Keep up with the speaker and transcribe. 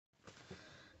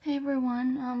Hey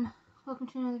everyone, welcome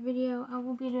to another video. I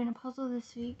will be doing a puzzle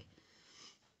this week,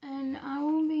 and I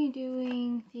will be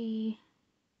doing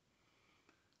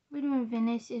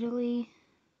Venice, Italy.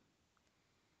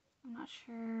 I'm not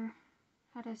sure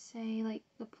how to say, like,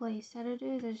 the place that it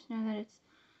is. I just know that it's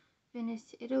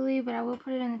Venice, Italy, but I will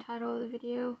put it in the title of the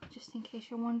video, just in case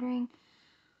you're wondering.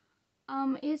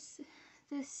 It's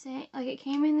the same, like, it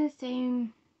came in the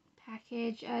same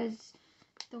package as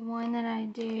the one that I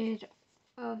did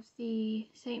of the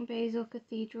St. Basil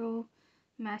Cathedral,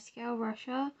 Moscow,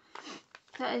 Russia.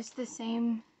 That is the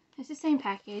same, it's the same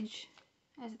package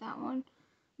as that one,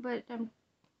 but I'm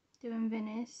doing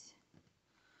Venice.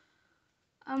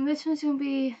 This one's going to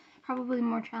be probably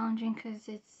more challenging because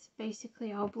it's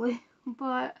basically all blue,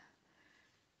 but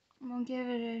I'm going to give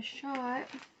it a shot.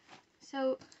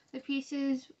 So the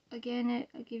pieces, again,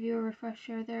 I'll give you a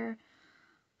refresher, they're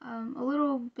a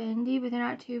little bendy, but they're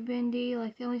not too bendy.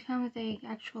 Like, the only time that they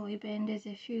actually bend is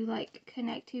if you, like,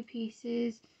 connect two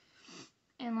pieces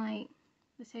and, like,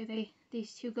 let's say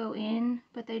these two go in,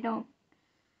 but they don't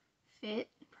fit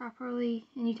properly,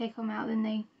 and you take them out, then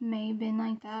they may bend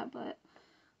like that, but,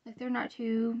 like, they're not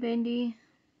too bendy.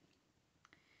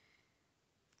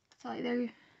 So, like,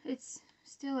 it's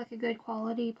still, like, a good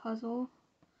quality puzzle.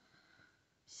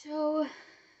 So,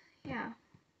 yeah.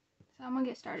 So, I'm gonna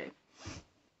get started.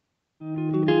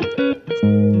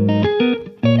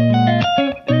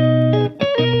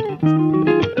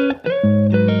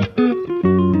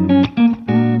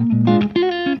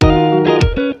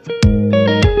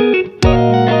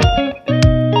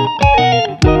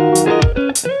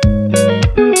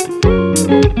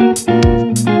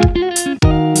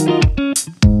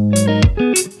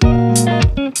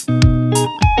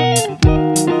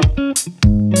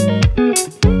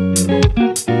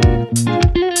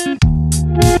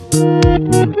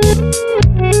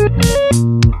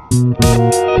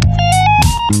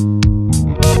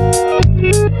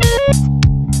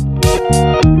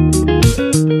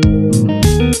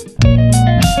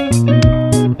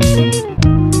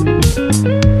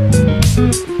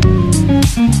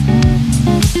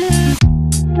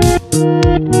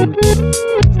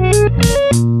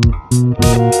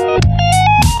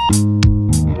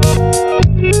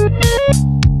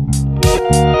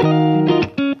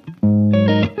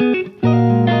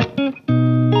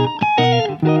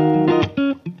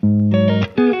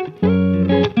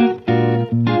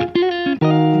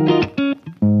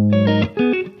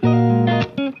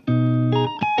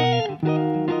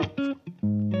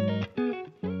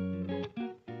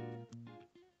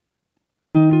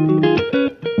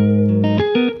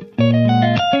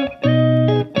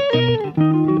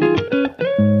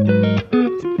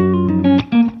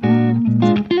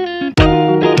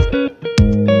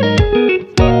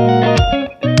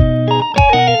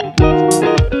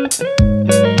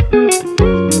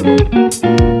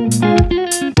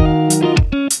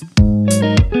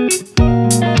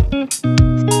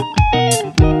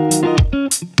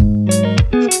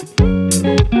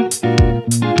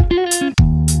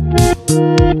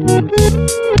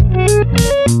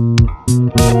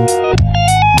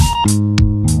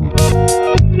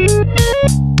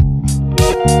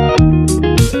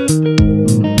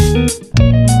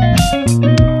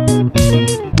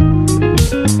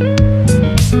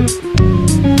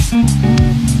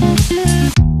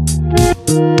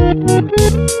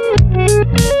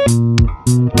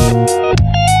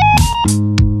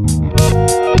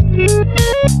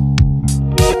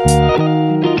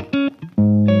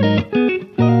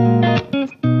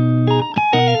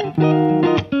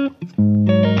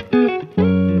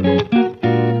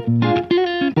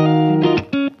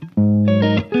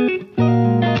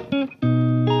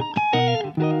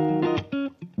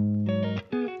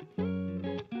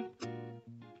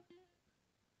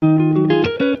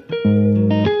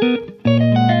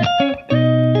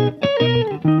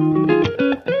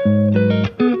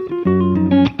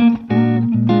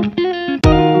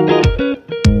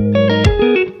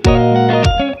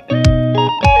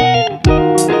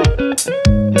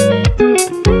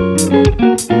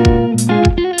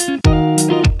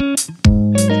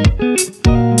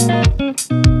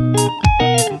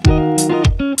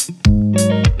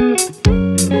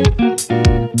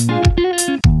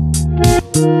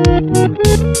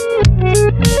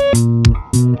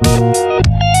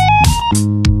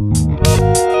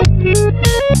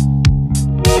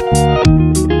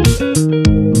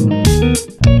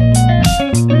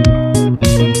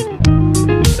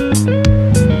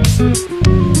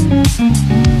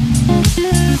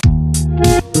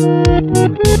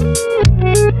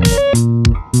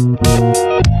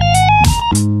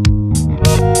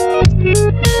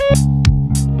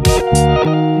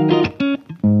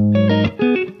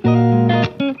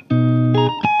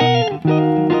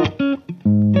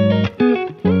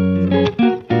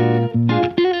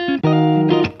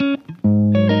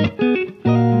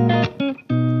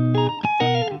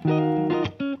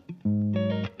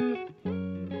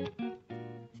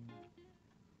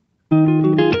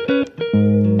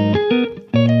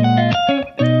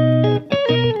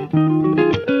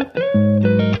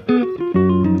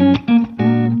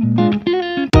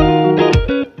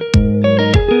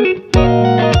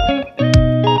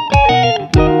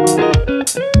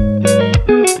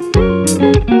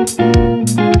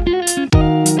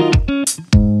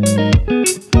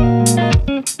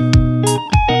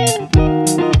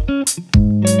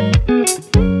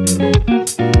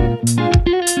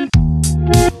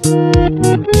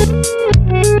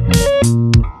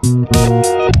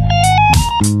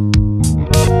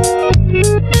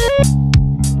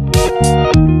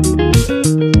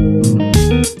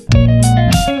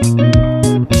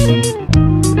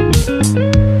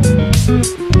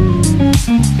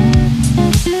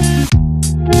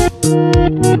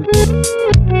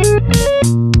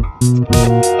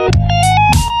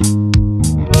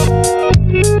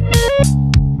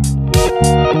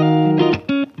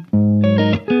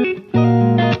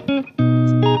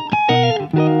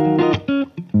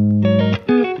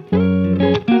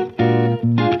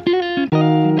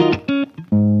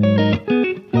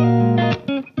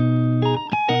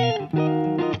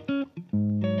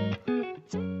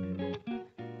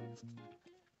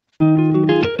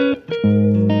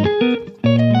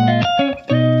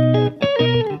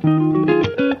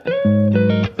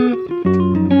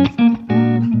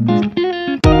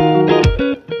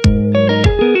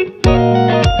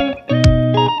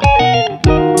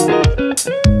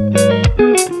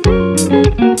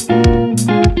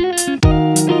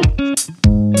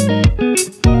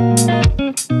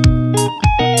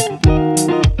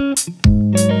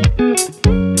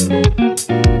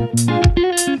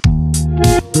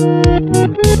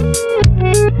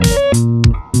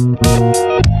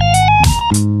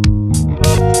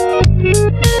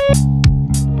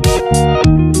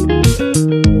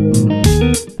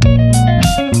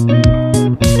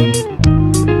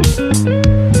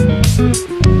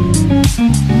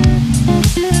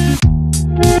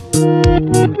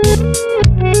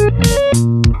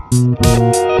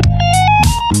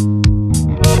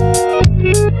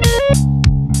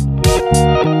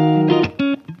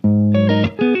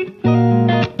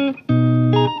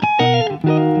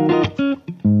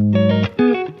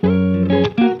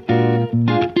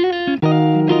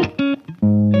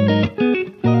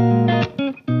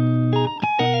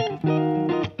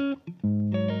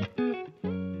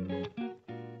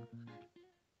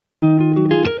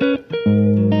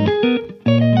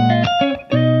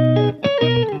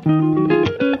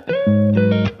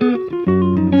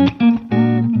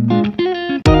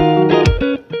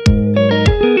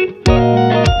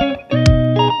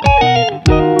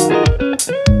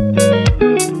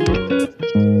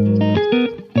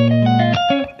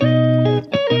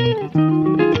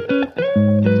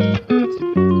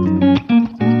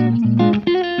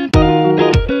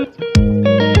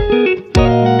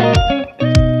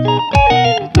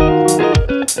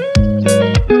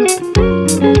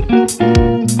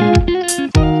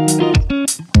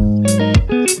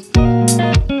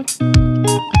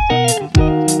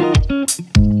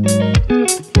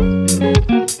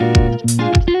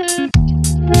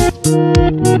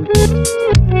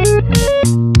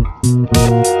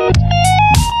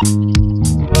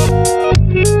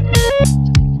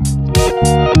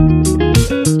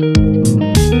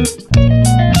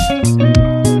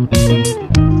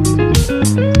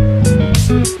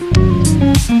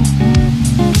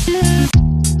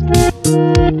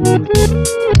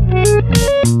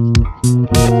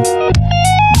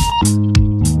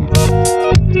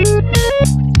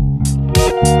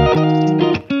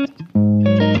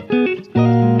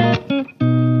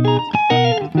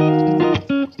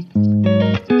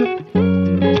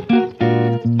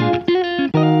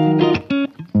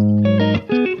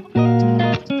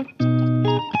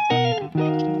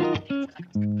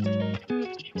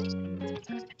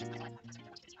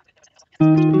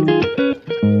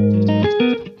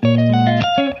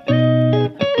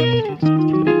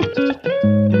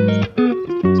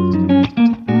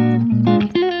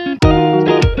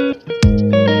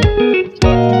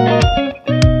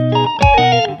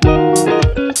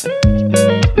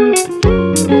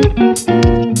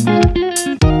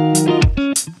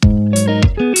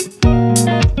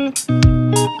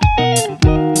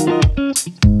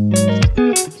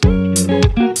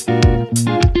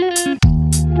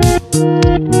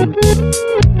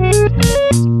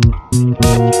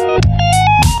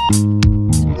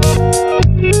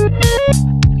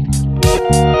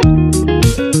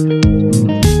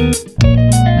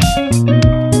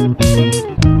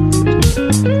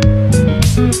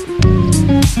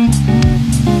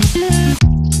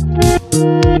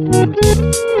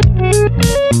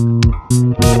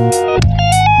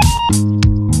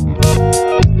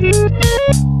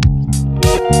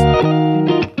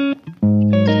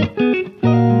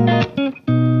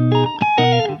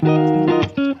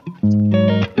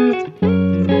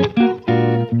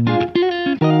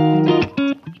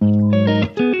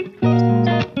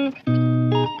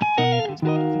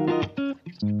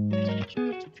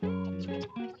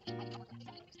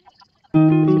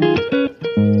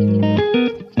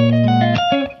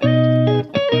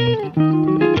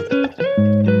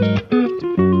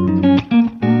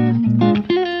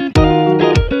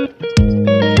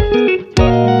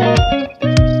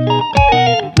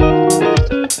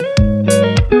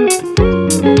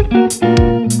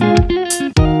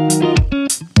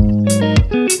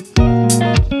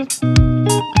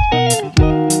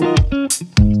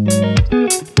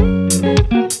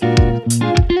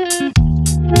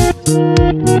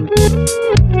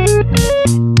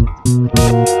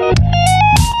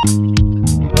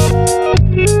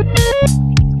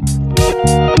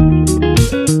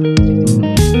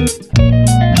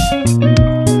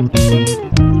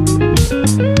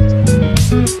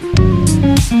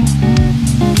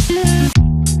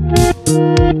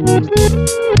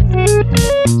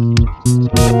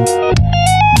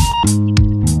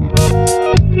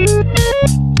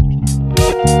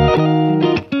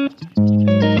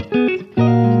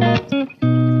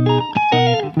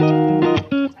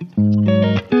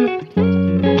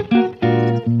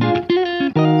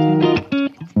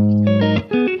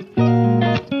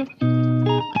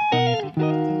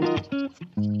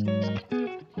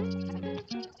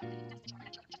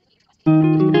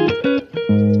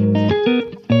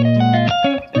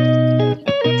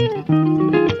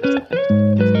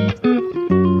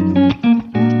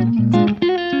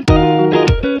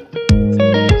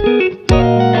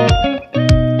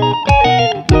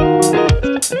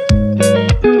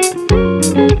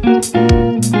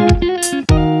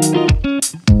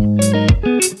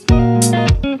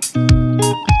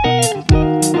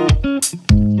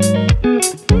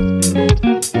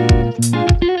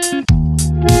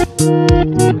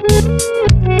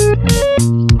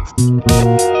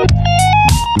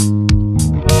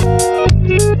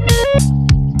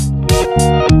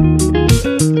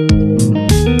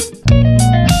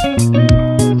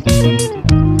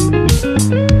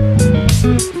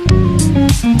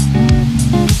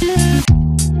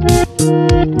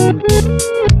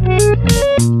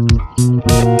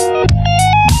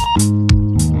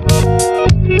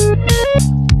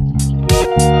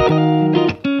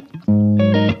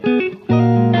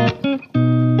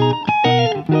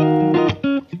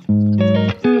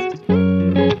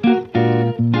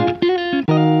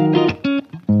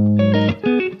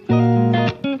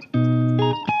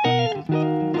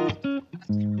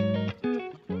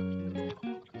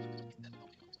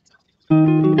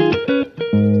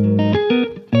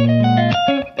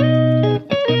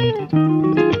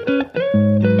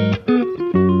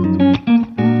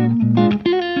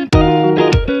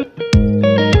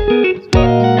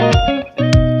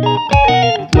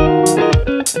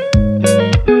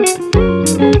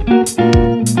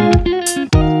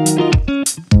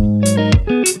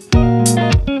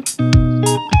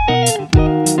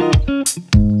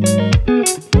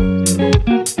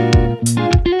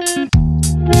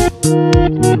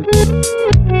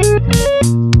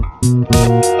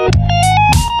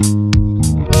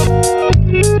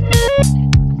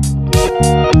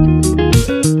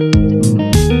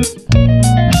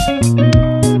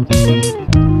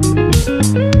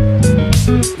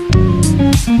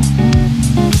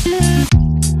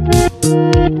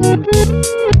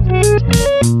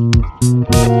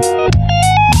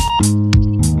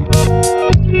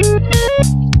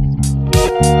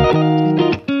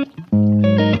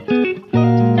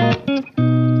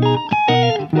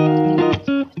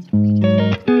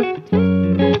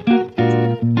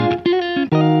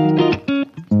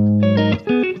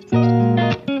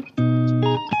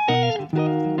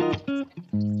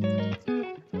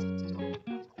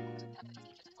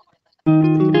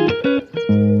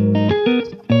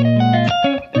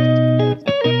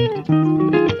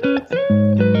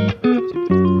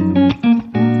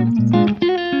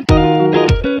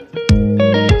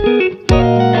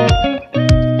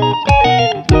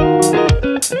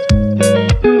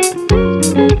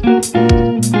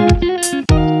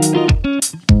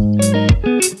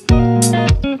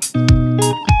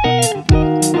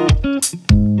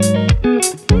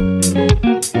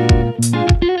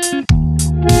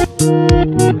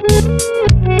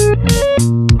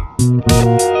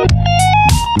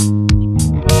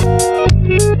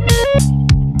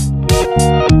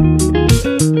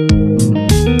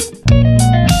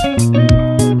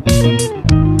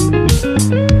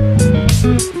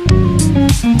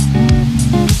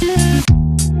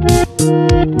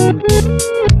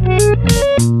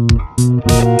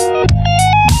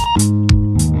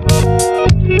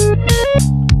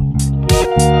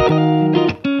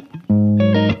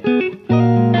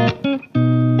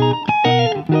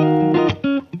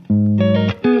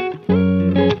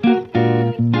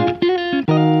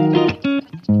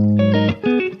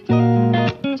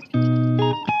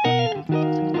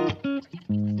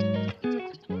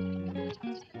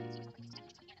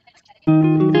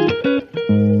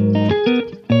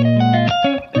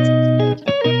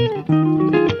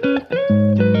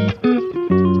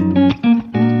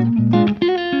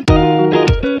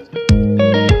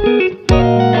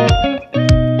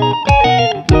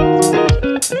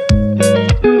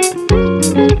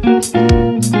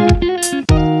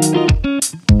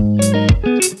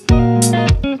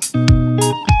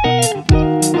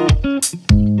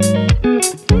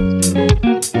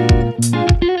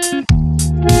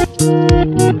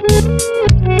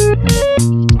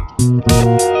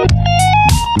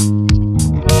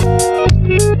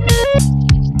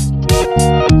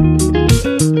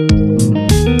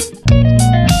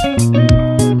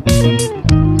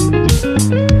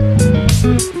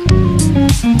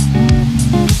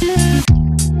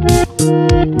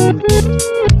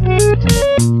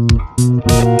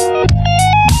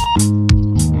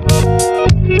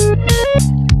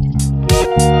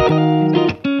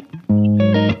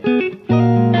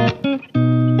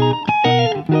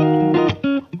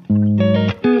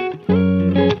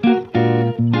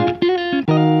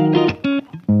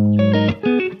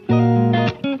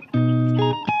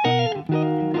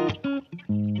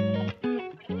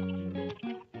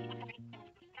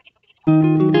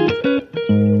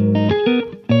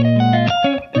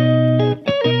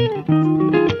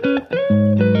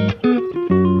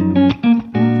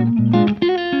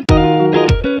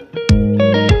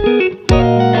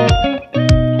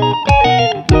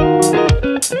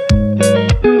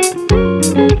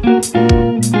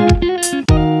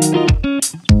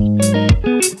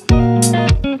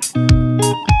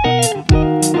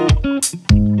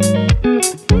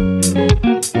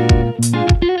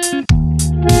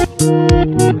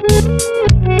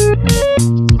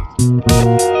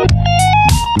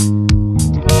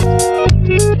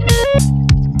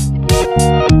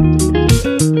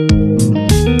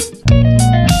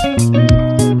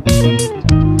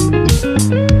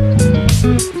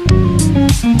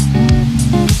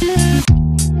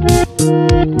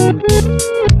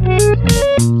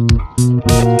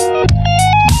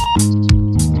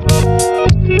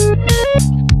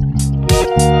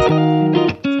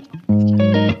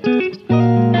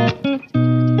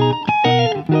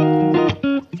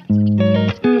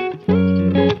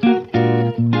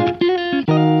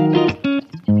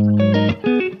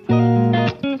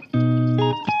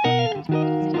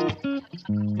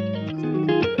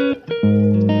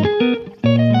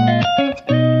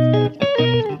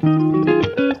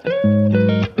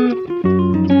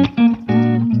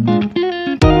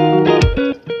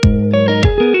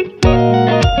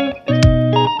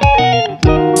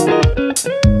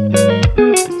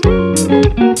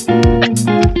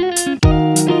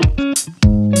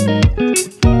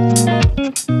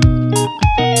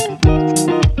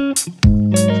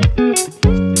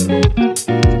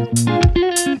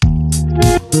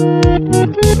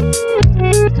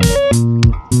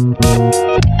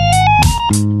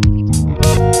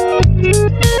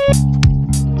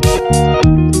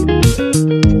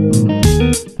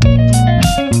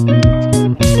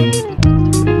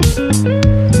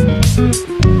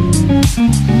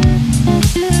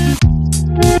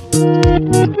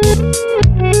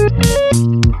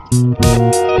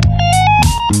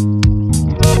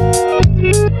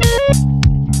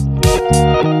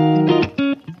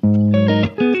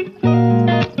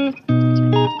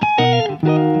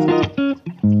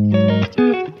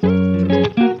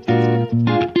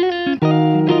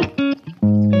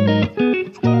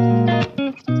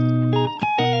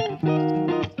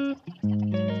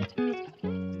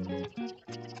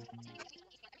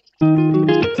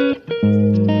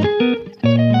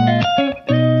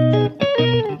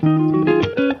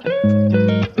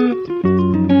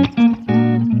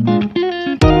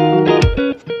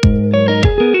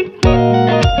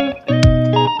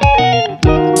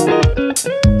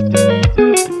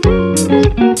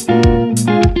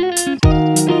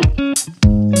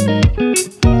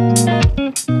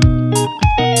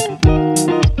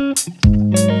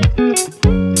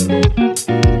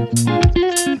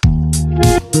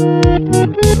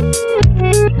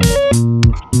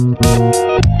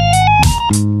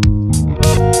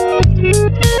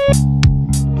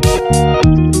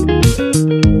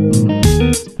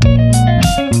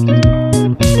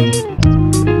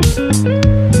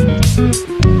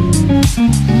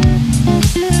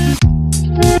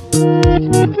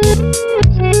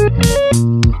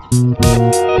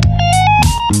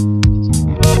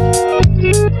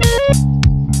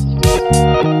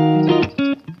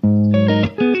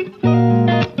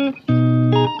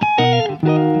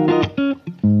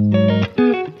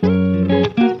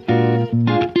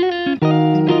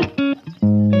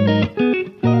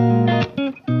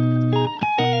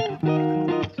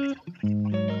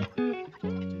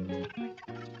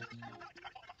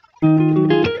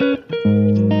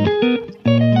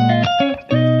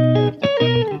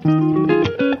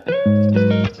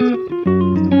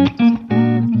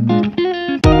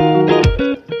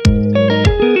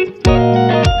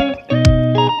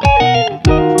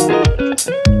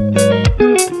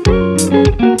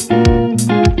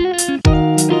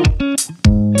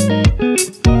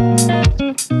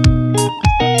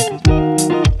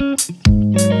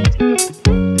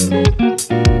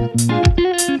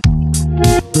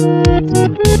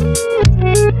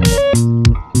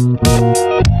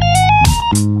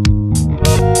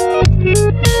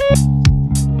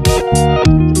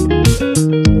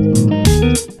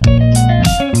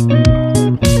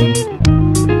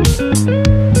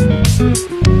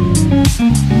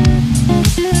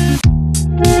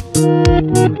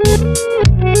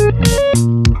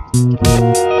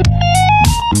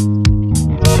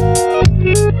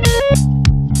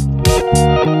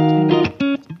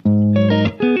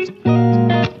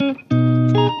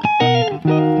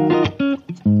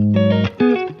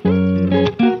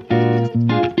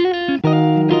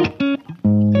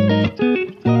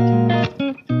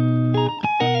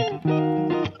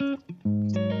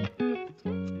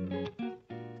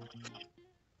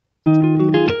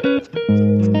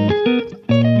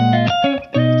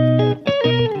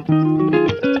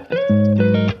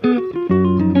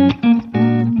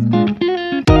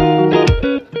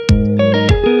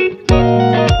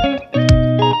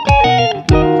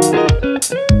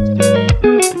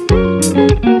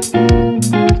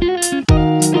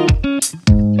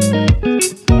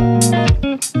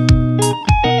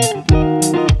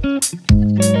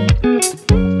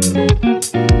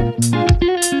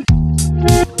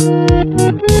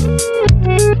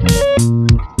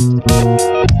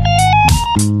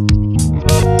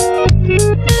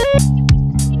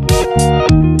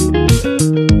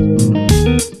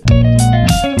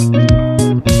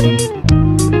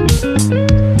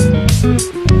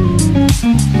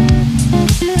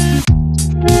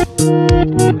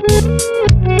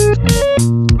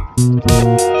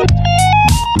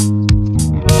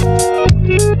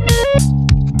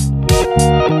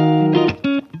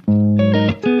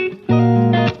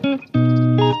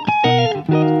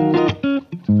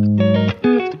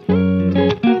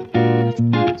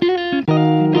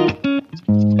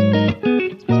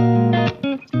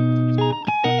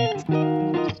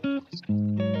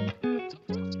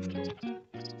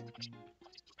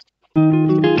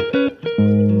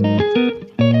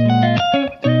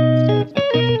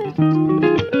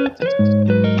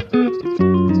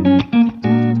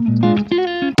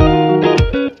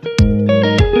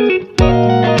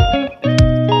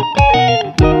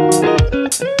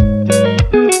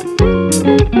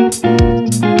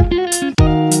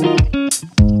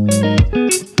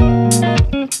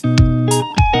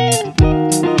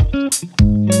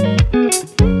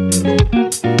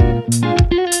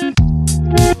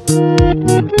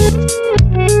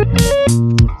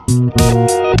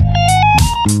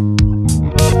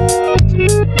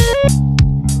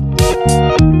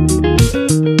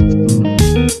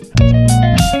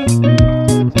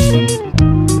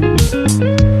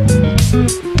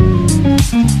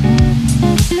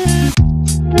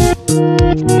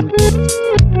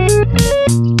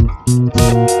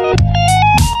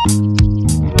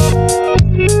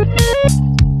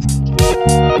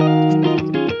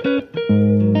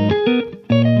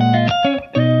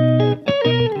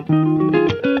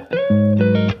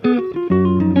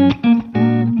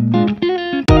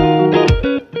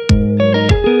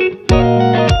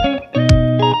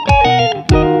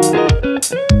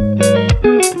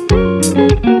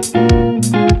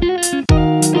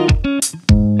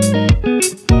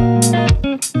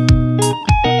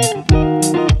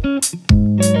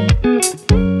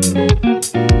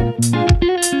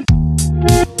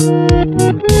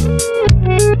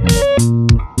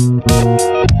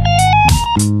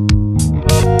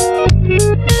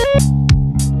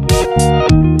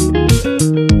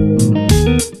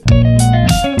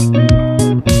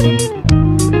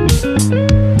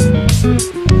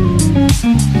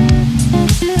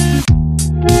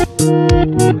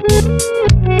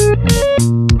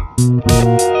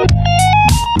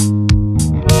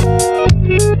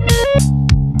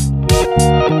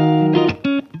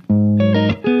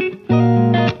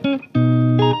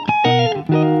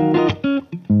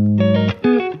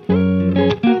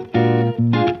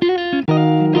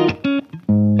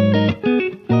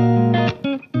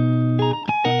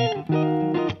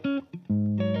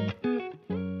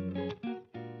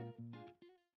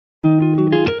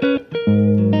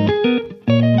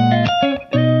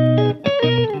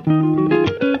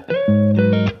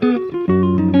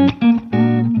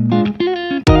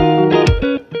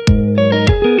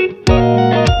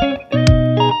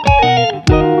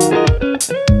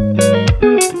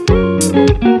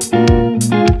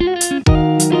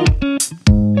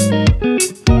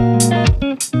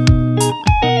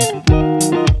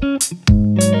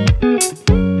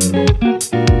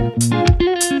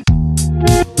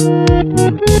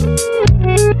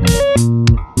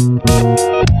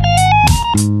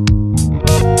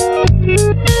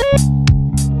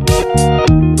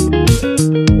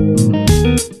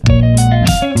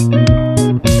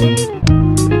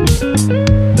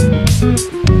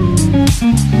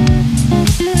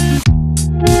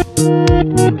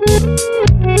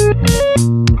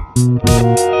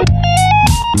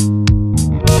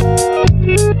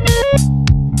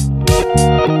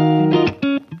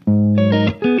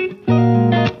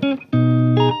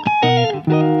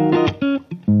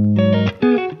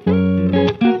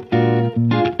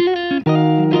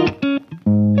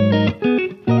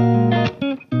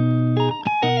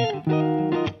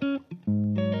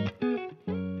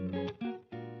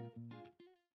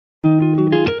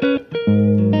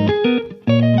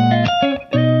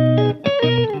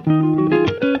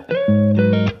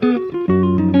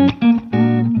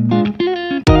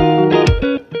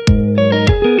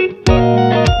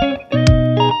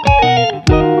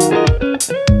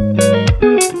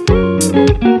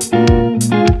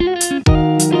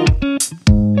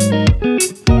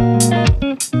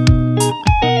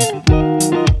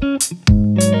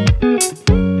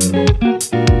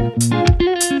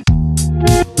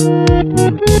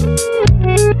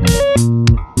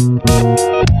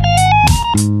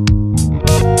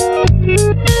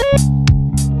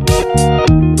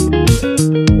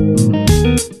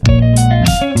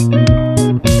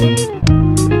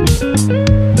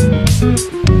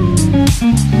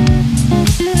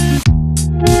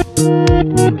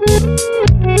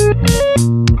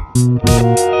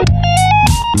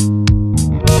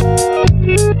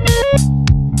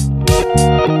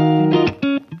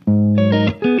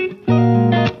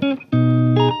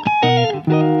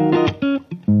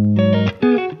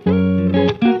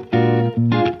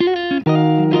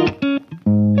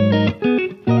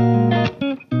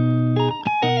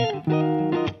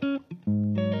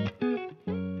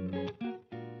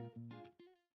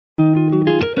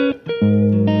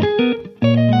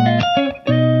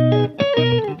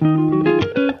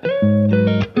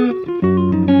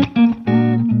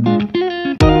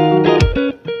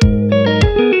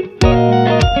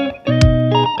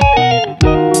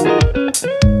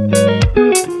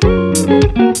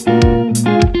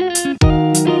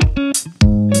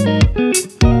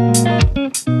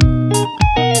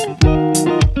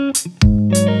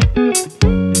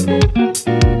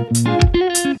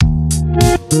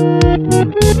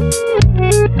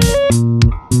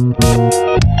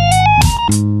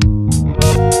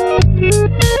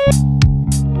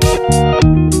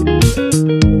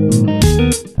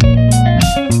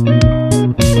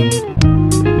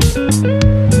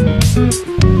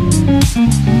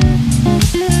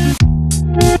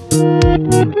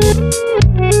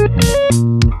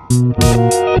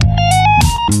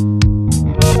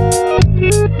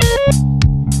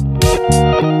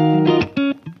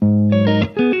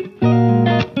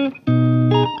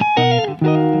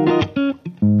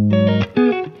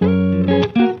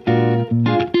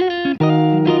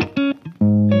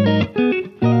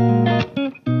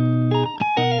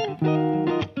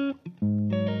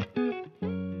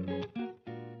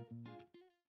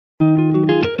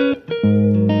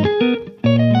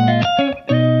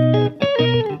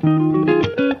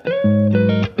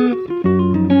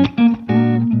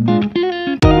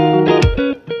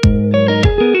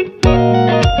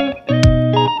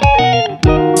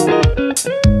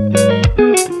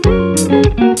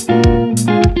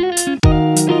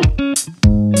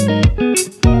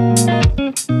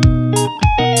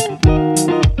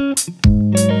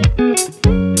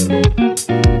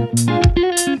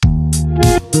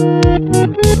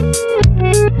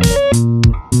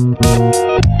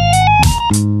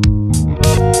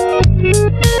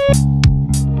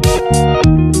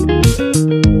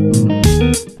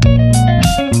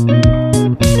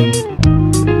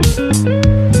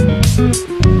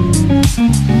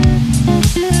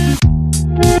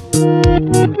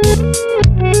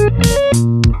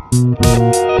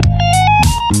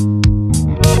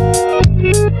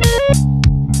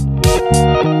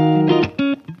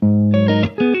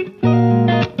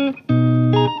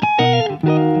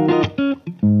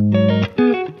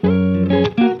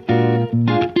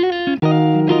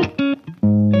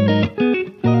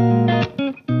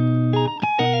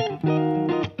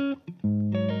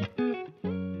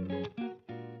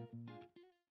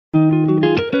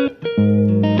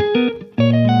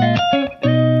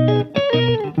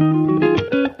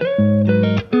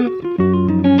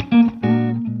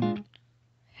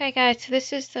 Okay guys, so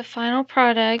this is the final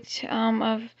product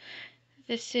of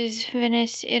this is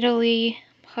Venice, Italy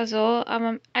puzzle.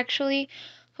 I'm actually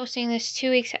posting this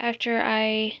 2 weeks after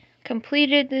I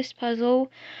completed this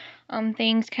puzzle.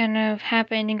 Things kind of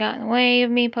happened and got in the way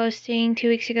of me posting 2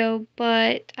 weeks ago,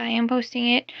 but I am posting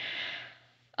it.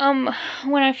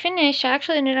 When I finished, I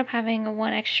actually ended up having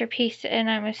one extra piece,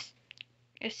 and I'm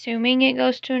assuming it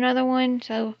goes to another one,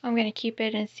 so I'm gonna keep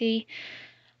it and see.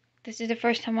 This is the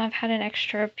first time I've had an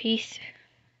extra piece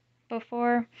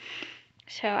before,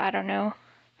 so I don't know.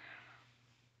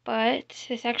 But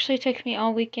this actually took me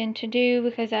all weekend to do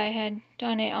because I had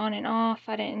done it on and off.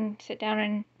 I didn't sit down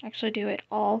and actually do it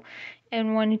all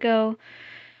in one go.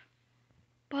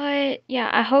 But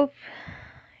yeah, I hope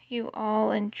you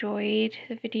all enjoyed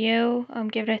the video.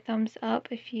 Give it a thumbs up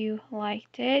if you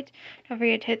liked it. Don't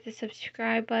forget to hit the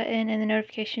subscribe button and the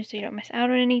notification so you don't miss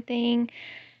out on anything.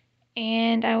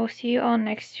 And I will see you all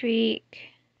next week.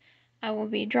 I will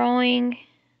be drawing.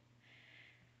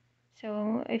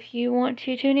 So if you want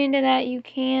to tune into that, you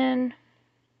can.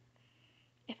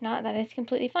 If not, that is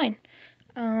completely fine.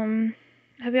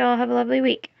 Hope you all have a lovely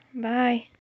week. Bye.